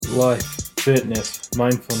life, fitness,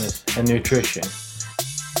 mindfulness, and nutrition.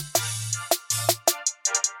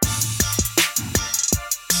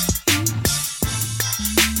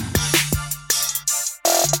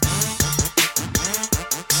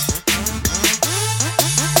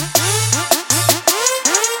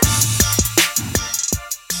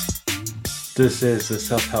 This is the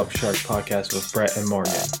Self-Help Shark podcast with Brett and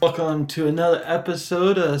Morgan. Welcome to another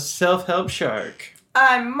episode of Self-Help Shark.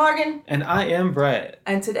 I'm Morgan. And I am Brett.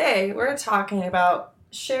 And today we're talking about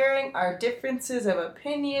sharing our differences of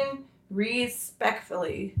opinion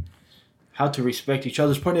respectfully. How to respect each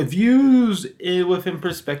other's point of views within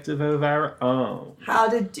perspective of our own. How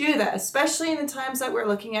to do that, especially in the times that we're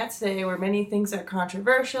looking at today where many things are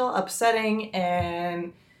controversial, upsetting,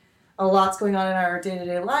 and a lot's going on in our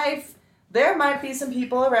day-to-day life. There might be some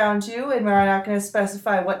people around you, and we're not going to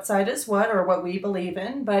specify what side is what or what we believe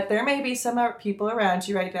in, but there may be some people around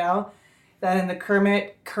you right now that in the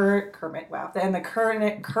current climate,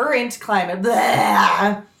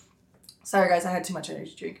 blah, sorry guys, I had too much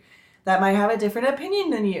energy drink, that might have a different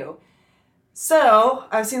opinion than you. So,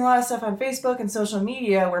 I've seen a lot of stuff on Facebook and social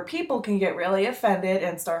media where people can get really offended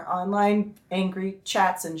and start online angry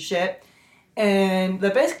chats and shit. And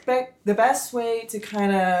the best way to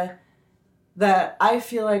kind of that I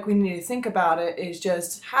feel like we need to think about it is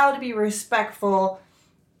just how to be respectful.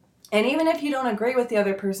 And even if you don't agree with the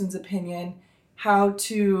other person's opinion, how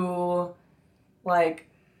to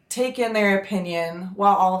take in their opinion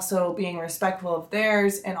while also being respectful of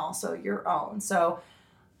theirs and also your own. So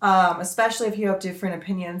especially if you have different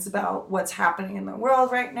opinions about what's happening in the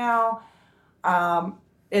world right now,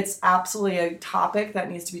 it's absolutely a topic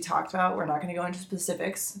that needs to be talked about. We're not going to go into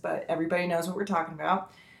specifics, but everybody knows what we're talking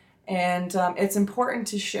about. And it's important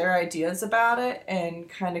to share ideas about it and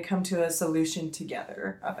kind of come to a solution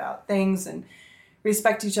together about things and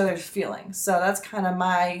respect each other's feelings. So that's kind of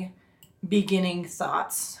my beginning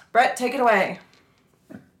thoughts. Brett, take it away.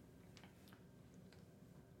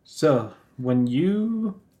 So, when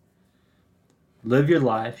you live your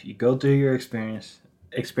life, you go through your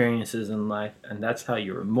experiences in life, and that's how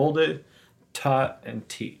you were molded, taught, and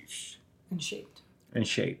teached. And shaped.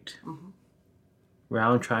 Mm-hmm.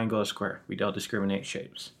 Round, triangle, or square. We don't discriminate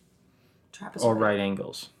shapes. Trapezoid. Or right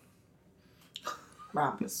angles.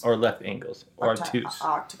 Rhombus. Or left angles. Or obtuse.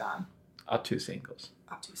 Octagon. Obtuse angles.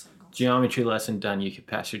 Obtuse angles. Geometry lesson done. You can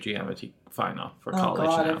pass your geometry final for college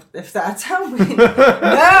God, now. If that's how we... No,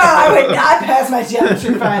 I would not pass my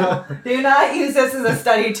geometry final. Do not use this as a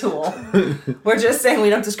study tool. We're just saying we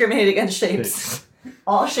don't discriminate against shapes.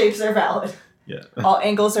 All shapes are valid. Yeah. All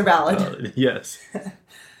angles are valid. Yes.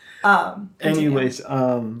 Anyways,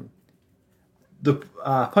 the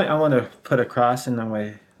point I want to put across in the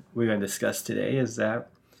way we're going to discuss today is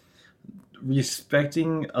that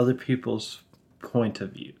respecting other people's point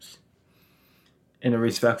of views in a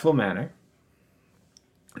respectful manner.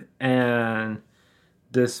 And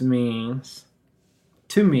this means,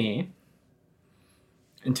 to me,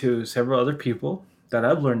 and to several other people that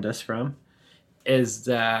I've learned this from, is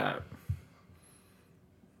that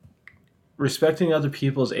respecting other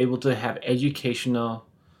people is able to have educational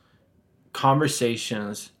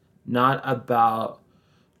conversations, not about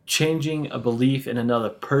changing a belief in another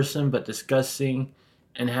person, but discussing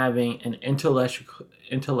and having an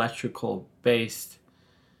intellectual based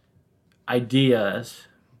ideas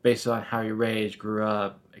based on how you're raised, grew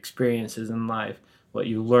up, experiences in life, what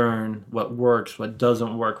you learn, what works, what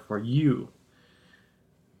doesn't work for you.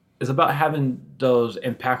 It's about having those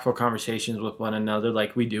impactful conversations with one another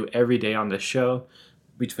like we do every day on the show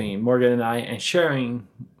between Morgan and I, and sharing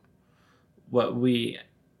what we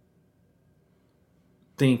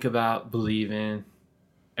think about, believe in,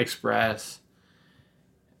 express.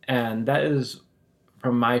 And that is,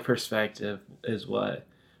 from my perspective, is what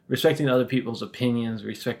respecting other people's opinions,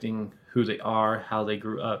 respecting who they are, how they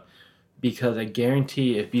grew up. Because I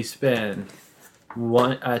guarantee if you spend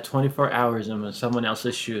 24 hours in someone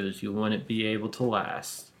else's shoes, you wouldn't be able to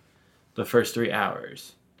last the first 3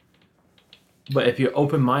 hours. But if you're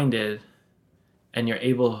open-minded and you're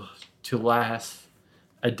able to last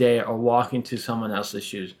a day or walk into someone else's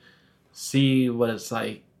shoes, see what it's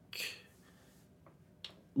like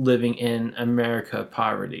living in America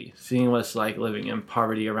poverty, seeing what it's like living in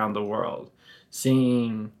poverty around the world,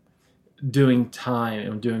 doing time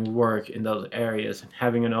and doing work in those areas and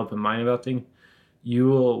having an open mind about things, you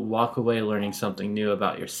will walk away learning something new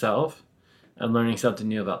about yourself and learning something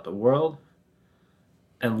new about the world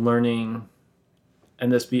and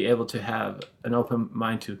just be able to have an open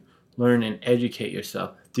mind to learn and educate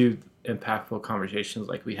yourself through impactful conversations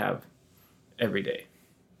like we have every day.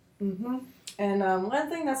 Mm-hmm. And one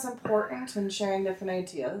thing that's important when sharing different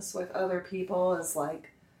ideas with other people is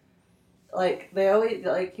like they always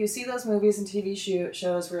like you see those movies and TV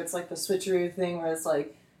shows where it's like the switcheroo thing where it's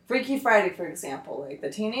like Freaky Friday, for example. Like the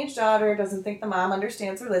teenage daughter doesn't think the mom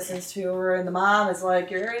understands or listens to her, and the mom is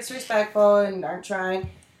like, you're disrespectful and aren't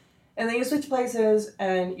trying. And then you switch places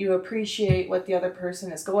and you appreciate what the other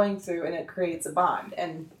person is going through, and it creates a bond.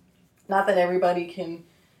 And not that everybody can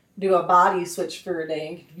do a body switch for a day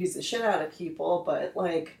and confuse the shit out of people, but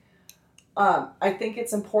like, I think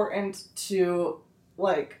it's important to,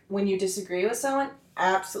 like, when you disagree with someone,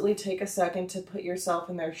 absolutely take a second to put yourself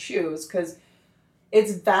in their shoes, because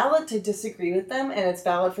it's valid to disagree with them, and it's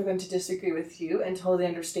valid for them to disagree with you, and totally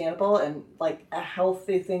understandable, and like a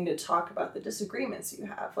healthy thing to talk about the disagreements you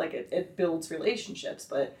have. Like it builds relationships,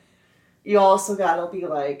 but you also gotta be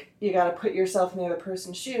like, you gotta put yourself in the other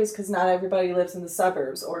person's shoes, because not everybody lives in the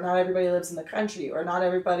suburbs, or not everybody lives in the country, or not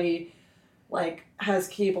everybody like has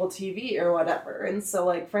cable TV or whatever. And so,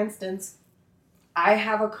 like, for instance, I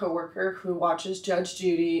have a coworker who watches Judge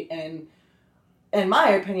Judy and, in my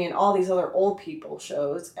opinion, all these other old people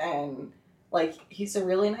shows, and like, he's a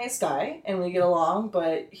really nice guy and we get along,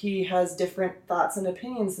 but he has different thoughts and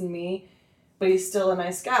opinions than me, but he's still a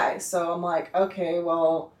nice guy. So I'm like, okay,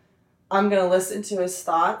 well, I'm going to listen to his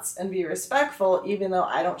thoughts and be respectful, even though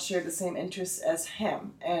I don't share the same interests as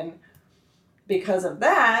him. And because of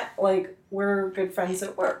that, like, we're good friends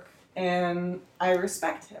at work, and I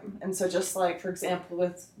respect him. And so, just like, for example,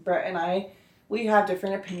 with Brett and I, we have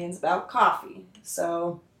different opinions about coffee.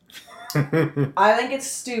 So I think it's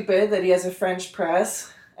stupid that he has a French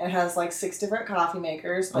press and has like 6 different coffee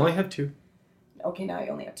makers. I only have 2. Okay, now you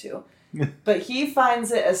only have 2. But he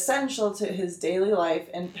finds it essential to his daily life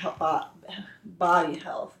and body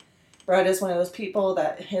health. Brett is one of those people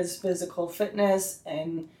that his physical fitness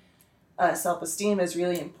and self-esteem is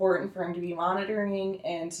really important for him to be monitoring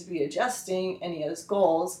and to be adjusting, and he has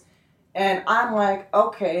goals. And I'm like,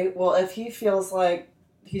 okay, well, if he feels like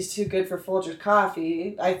he's too good for Folgers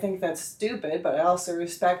coffee, I think that's stupid, but I also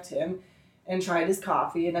respect him and tried his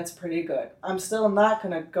coffee, and that's pretty good. I'm still not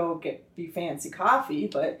going to go be fancy coffee,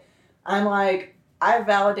 but I'm like, I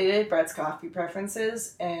validated Brett's coffee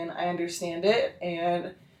preferences, and I understand it,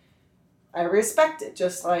 and I respect it.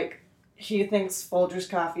 Just like he thinks Folgers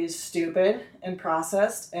coffee is stupid and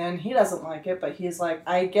processed, and he doesn't like it, but he's like,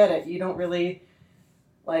 I get it. You don't really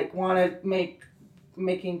like want to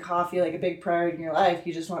making coffee like a big priority in your life.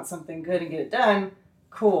 You just want something good and get it done.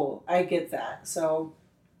 Cool, I get that. So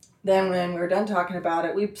then when we're done talking about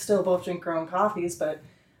it, we still both drink our own coffees, but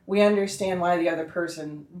we understand why the other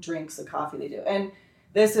person drinks the coffee they do. And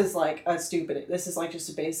this is like this is like just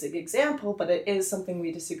a basic example, but it is something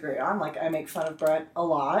we disagree on. Like, I make fun of Brett a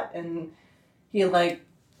lot, and he like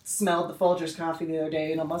smelled the Folgers coffee the other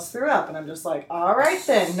day and almost threw up, and I'm just like, all right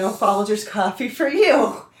then, no Folgers coffee for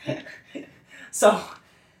you. So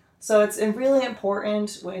it's really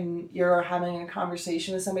important when you're having a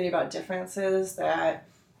conversation with somebody about differences that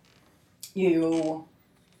you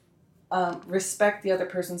respect the other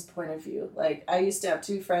person's point of view. Like, I used to have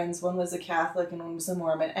 2 friends, one was a Catholic and one was a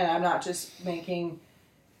Mormon, and I'm not just making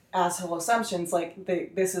asshole assumptions. Like,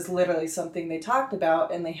 this is literally something they talked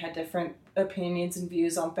about, and they had different opinions and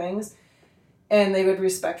views on things, and they would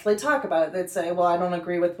respectfully talk about it. They'd say, well, I don't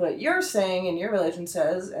agree with what you're saying and your religion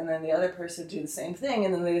says, and then the other person would do the same thing,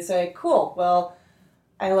 and then they'd say, cool, well,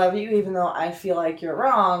 I love you even though I feel like you're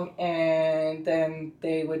wrong, and then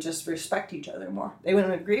they would just respect each other more. They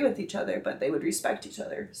wouldn't agree with each other, but they would respect each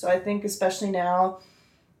other. So I think especially now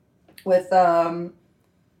with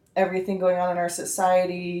everything going on in our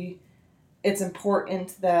society, it's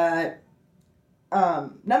important that,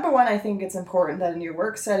 number one, I think it's important that in your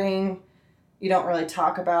work setting, you don't really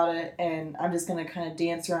talk about it, and I'm just going to kind of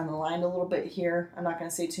dance around the line a little bit here. I'm not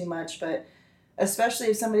going to say too much, but especially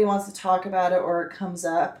if somebody wants to talk about it or it comes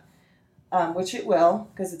up, which it will,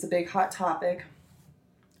 because it's a big hot topic,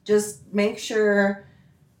 just make sure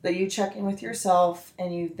that you check in with yourself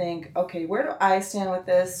and you think, okay, where do I stand with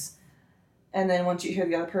this? And then once you hear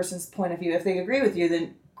the other person's point of view, if they agree with you,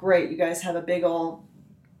 then great, you guys have a big old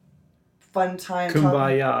fun time.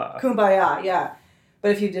 Kumbaya, yeah.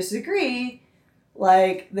 But if you disagree,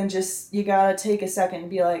 like, then just, you gotta take a second and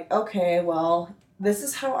be like, okay, well, this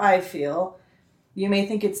is how I feel. You may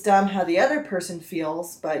think it's dumb how the other person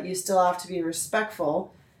feels, but you still have to be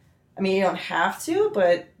respectful. I mean, you don't have to,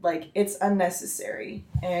 but, like, it's unnecessary.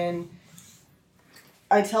 And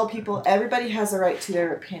I tell people, everybody has a right to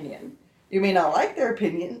their opinion. You may not like their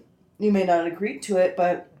opinion, you may not agree to it,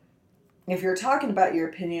 but if you're talking about your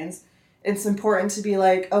opinions, it's important to be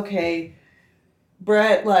like, okay,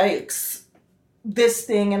 Brett likes this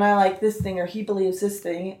thing and I like this thing, or he believes this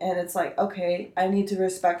thing, and it's like, okay, I need to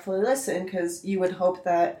respectfully listen, because you would hope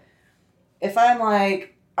that if I'm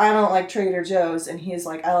like, I don't like Trader Joe's, and he's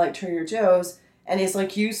like, I like Trader Joe's, and he's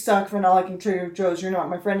like, you suck for not liking Trader Joe's, you're not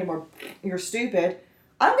my friend anymore, you're stupid,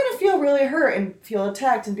 I'm gonna feel really hurt and feel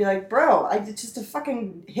attacked and be like, bro, it's just a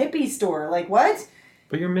fucking hippie store, like, what?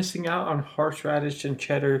 But you're missing out on horseradish and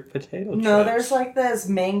cheddar potato chips. No, there's like this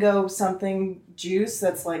mango something juice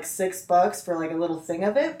that's like $6 for like a little thing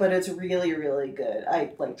of it, but it's really, really good.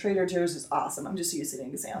 I like Trader Joe's is awesome. I'm just using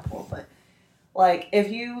an example, but like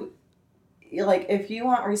if you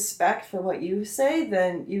want respect for what you say,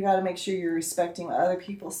 then you got to make sure you're respecting what other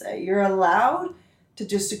people say. You're allowed to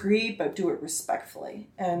disagree, but do it respectfully.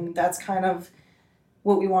 And that's kind of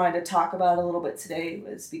what we wanted to talk about a little bit today,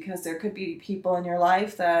 was because there could be people in your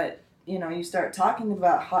life that, you start talking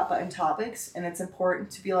about hot button topics, and it's important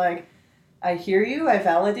to be like, I hear you, I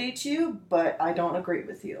validate you, but I don't agree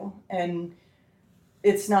with you. And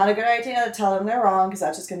it's not a good idea to tell them they're wrong, because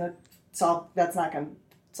that's not going to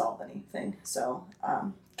solve anything. So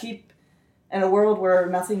keep in a world where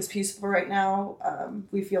nothing's peaceful right now,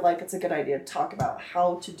 we feel like it's a good idea to talk about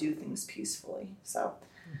how to do things peacefully. So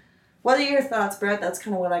what are your thoughts, Brett? That's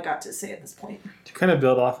kind of what I got to say at this point. To kind of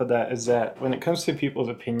build off of that is that when it comes to people's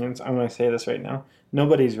opinions, I'm going to say this right now,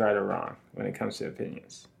 nobody's right or wrong when it comes to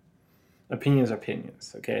opinions. Opinions are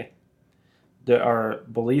opinions, okay? There are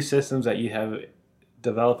belief systems that you have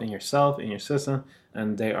developed in yourself, in your system,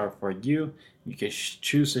 and they are for you. You can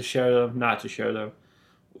choose to share them, not to share them,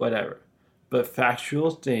 whatever. But factual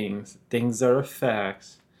things that are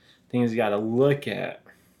facts, things you got to look at,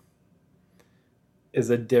 is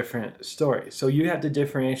a different story. So you have to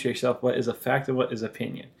differentiate yourself what is a fact and what is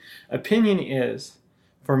opinion. Opinion is,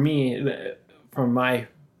 for me, from my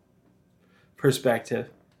perspective,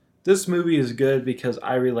 this movie is good because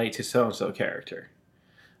I relate to so-and-so character.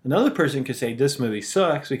 Another person could say this movie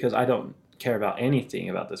sucks because I don't care about anything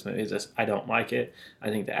about this movie. It's just I don't like it. I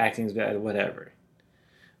think the acting's bad, whatever.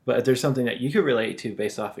 But if there's something that you could relate to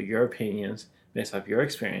based off of your opinions, based off your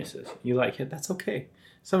experiences, you like it, that's okay.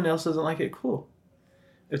 Someone else doesn't like it, cool.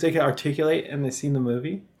 If they can articulate and they've seen the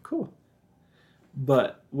movie, cool.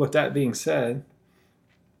 But with that being said,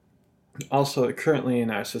 also currently in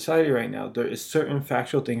our society right now, there is certain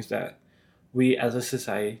factual things that we as a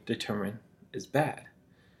society determine is bad.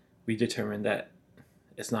 We determine that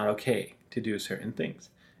it's not okay to do certain things.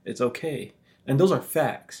 It's okay. And those are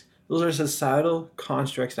facts. Those are societal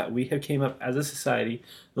constructs that we have came up as a society.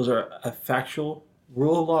 Those are a factual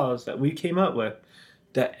rule of laws that we came up with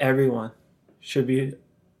that everyone should be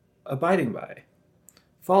abiding by,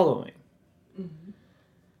 following. Mm-hmm.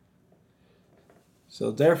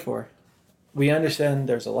 So therefore, we understand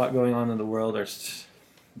there's a lot going on in the world. There's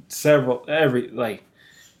it's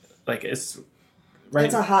right.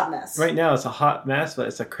 It's a hot mess. Right now, it's a hot mess, but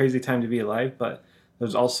it's a crazy time to be alive. But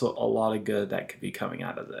there's also a lot of good that could be coming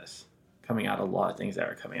out of this, coming out of a lot of things that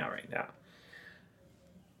are coming out right now.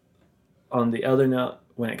 On the other note,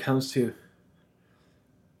 when it comes to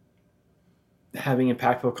having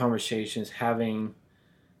impactful conversations, having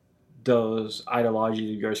those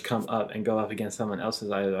ideologies of yours come up and go up against someone else's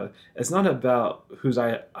ideology, it's not about whose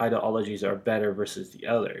ideologies are better versus the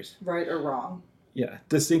others. Right or wrong. Yeah.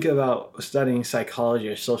 Just think about studying psychology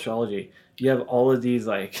or sociology. You have all of these,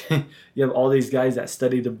 you have all these guys that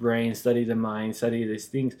study the brain, study the mind, study these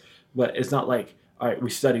things, but it's not like, all right, we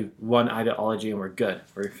study one ideology and we're good,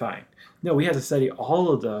 we're fine. No, we have to study all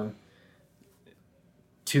of them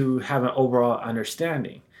to have an overall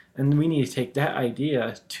understanding. And we need to take that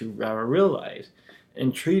idea to realize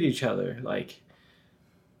and treat each other like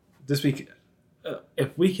this week.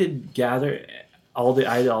 If we could gather all the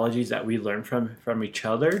ideologies that we learn from each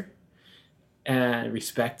other and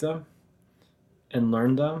respect them and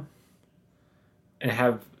learn them and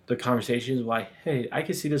have the conversations why, hey, I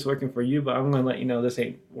can see this working for you, but I'm going to let you know this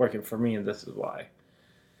ain't working for me and this is why.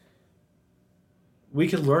 We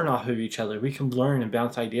can learn off of each other. We can learn and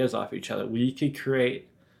bounce ideas off each other. We could create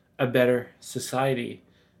a better society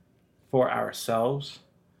for ourselves,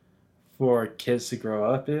 for kids to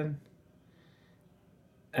grow up in.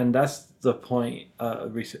 And that's the point,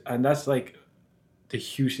 and that's like the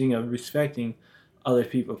huge thing of respecting other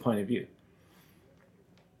people's point of view.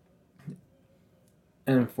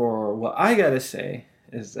 And for what I gotta say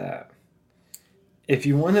is that if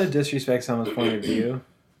you want to disrespect someone's point of view,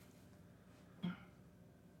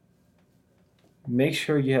 make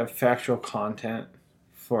sure you have factual content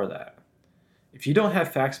for that. If you don't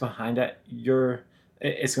have facts behind that,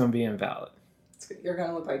 it's going to be invalid. You're going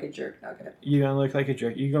to look like a jerk. Okay. You're going to look like a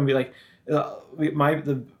jerk. You're going to be like,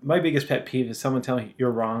 my biggest pet peeve is someone telling me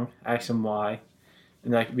you're wrong, ask them why,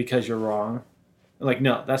 and like because you're wrong. Like,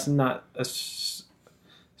 no, that's not a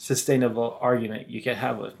sustainable argument you can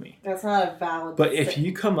have with me. That's not a valid. But if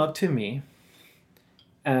you come up to me,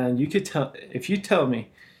 and if you tell me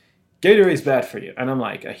Gatorade's bad for you, and I'm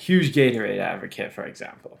like a huge Gatorade advocate, for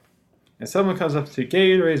example, and someone comes up to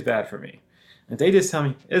Gatorade's bad for me, and they just tell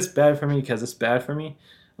me it's bad for me because it's bad for me,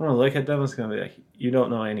 I'm gonna look at them and it's gonna be like, you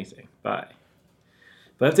don't know anything. Bye.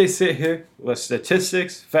 But if they sit here with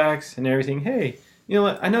statistics, facts, and everything, hey, you know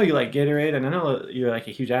what? I know you like Gatorade, and I know you're like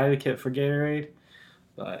a huge advocate for Gatorade,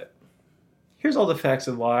 but here's all the facts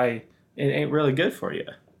of why it ain't really good for you.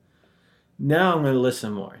 Now I'm going to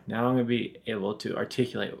listen more. Now I'm going to be able to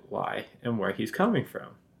articulate why and where he's coming from.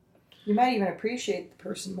 You might even appreciate the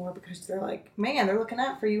person more because they're like, man, they're looking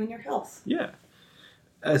out for you and your health. Yeah.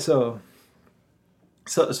 So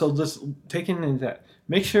just taking into that,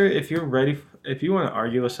 make sure if you're ready, if you want to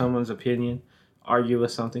argue with someone's opinion, argue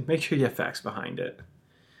with something, make sure you have facts behind it.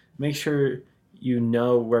 Make sure you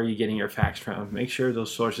know where you're getting your facts from. Make sure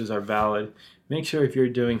those sources are valid. Make sure if you're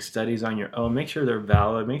doing studies on your own, make sure they're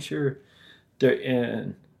valid. Make sure they're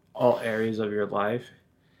in all areas of your life.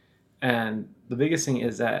 And the biggest thing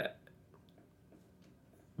is that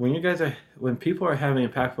when people are having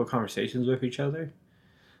impactful conversations with each other,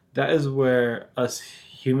 that is where us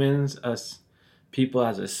humans, us people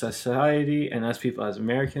as a society, and us people as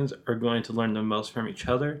Americans are going to learn the most from each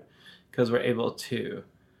other, because we're able to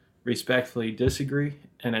respectfully disagree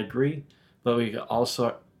and agree, but we can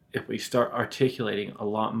also, if we start articulating a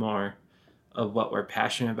lot more of what we're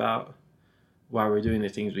passionate about, why we're doing the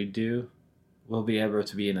things we do, we'll be able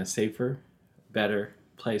to be in a safer, better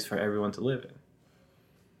place for everyone to live in.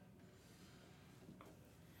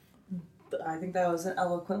 I think that was an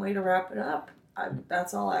eloquent way to wrap it up.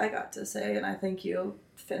 That's all I got to say, and I think you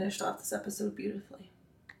finished off this episode beautifully.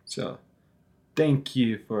 So, thank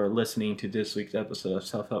you for listening to this week's episode of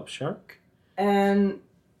Self-Help Shark. And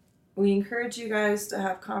we encourage you guys to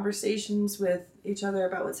have conversations with each other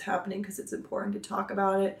about what's happening, because it's important to talk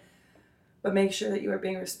about it. But make sure that you are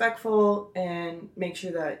being respectful, and make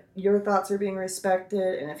sure that your thoughts are being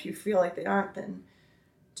respected. And if you feel like they aren't, then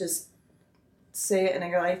just say it in a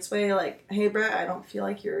nice way, like, hey, Brett, I don't feel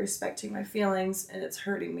like you're respecting my feelings and it's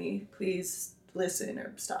hurting me. Please listen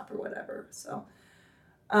or stop or whatever. So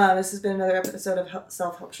this has been another episode of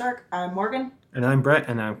Self-Help Shark. I'm Morgan. And I'm Brett,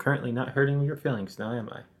 and I'm currently not hurting your feelings, now am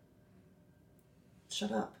I?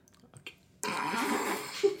 Shut up. Okay.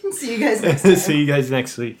 See you guys next time. See you guys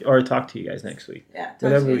next week, or talk to you guys next week. Yeah,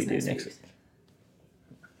 whatever we do next week.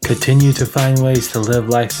 Continue to find ways to live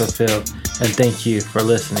life fulfilled, and thank you for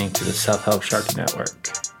listening to the Self-Help Shark Network.